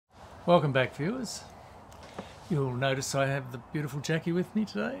Welcome back, viewers. You'll notice I have the beautiful Jackie with me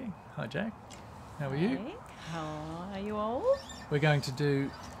today. Hi, Jack. How are you? Hey, how are you all? We're going to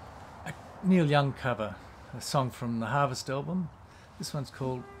do a Neil Young cover, a song from the Harvest album. This one's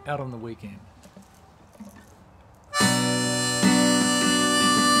called Out on the Weekend.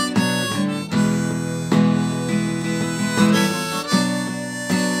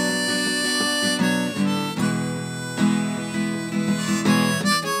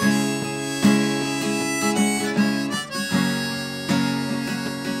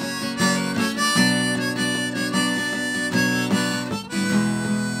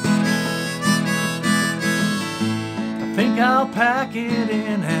 I think I'll pack it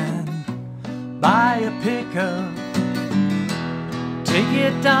in and buy a pickup, take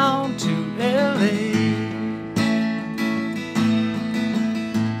it down to LA,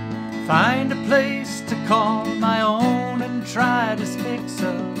 find a place to call my own and try to fix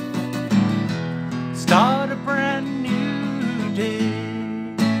up, start a brand new day.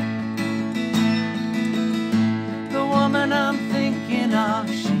 The woman I'm thinking of,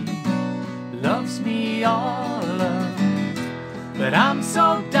 she loves me all up, but I'm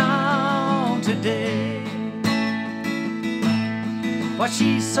so down today. Why,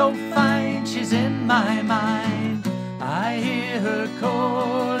 she's so fine, she's in my mind. I hear her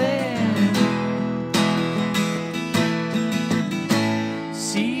calling.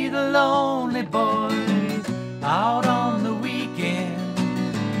 See the lonely boys out on the weekend,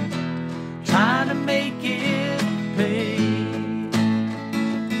 trying to make it pay.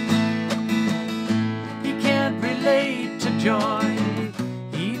 He can't relate to joy,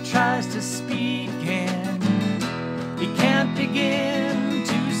 he tries to speak and he can't begin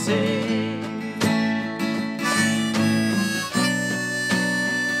to say.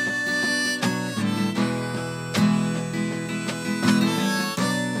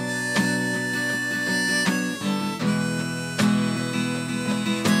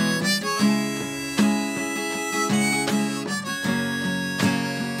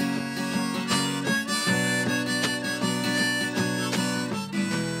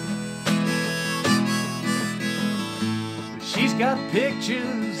 She's got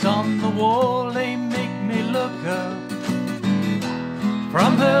pictures on the wall, they make me look up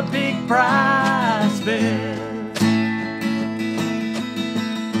from her big brass bed.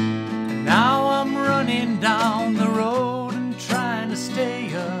 And now I'm running down the road and trying to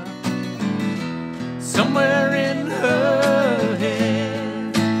stay up somewhere in her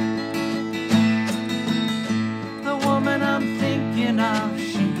head. The woman I'm thinking of,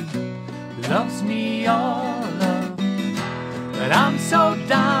 she loves me all up, but I'm so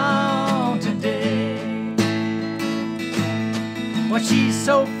down today. Well, she's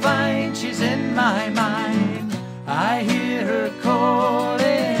so fine, she's in my mind. I hear her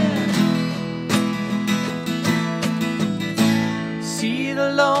calling. See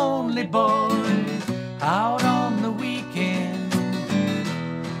the lonely boys out on the weekend,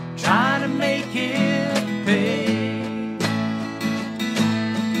 trying to make it pay.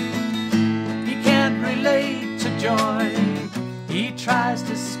 He can't relate to joy, he tries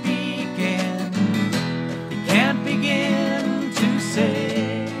to speak and he can't begin to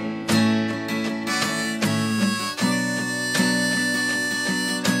say.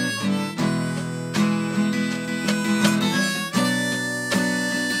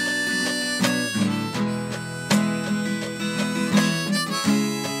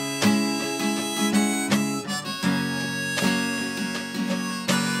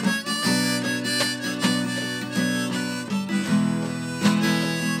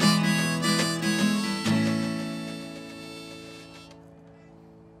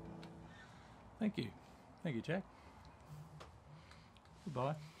 Thank you. Thank you, Jack.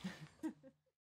 Goodbye.